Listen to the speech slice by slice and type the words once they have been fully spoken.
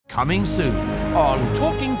Coming soon on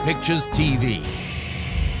Talking Pictures TV.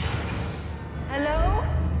 Hello?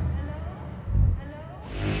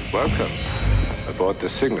 Welcome aboard the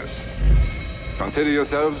Cygnus. Consider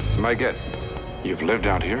yourselves my guests. You've lived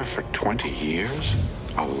out here for 20 years?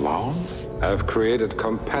 Alone? I've created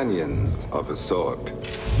companions of a sort.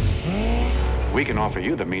 We can offer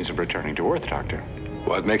you the means of returning to Earth, Doctor.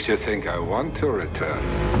 What makes you think I want to return?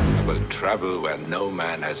 I will travel where no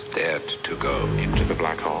man has dared to go. Into the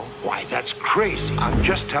black hole? Why, that's crazy. I'm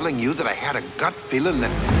just telling you that I had a gut feeling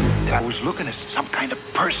that I was looking at some kind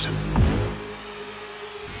of person.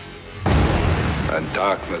 And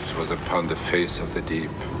darkness was upon the face of the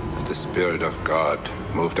deep, and the Spirit of God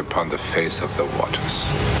moved upon the face of the waters.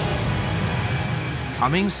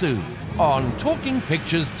 Coming soon on Talking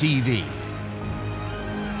Pictures TV.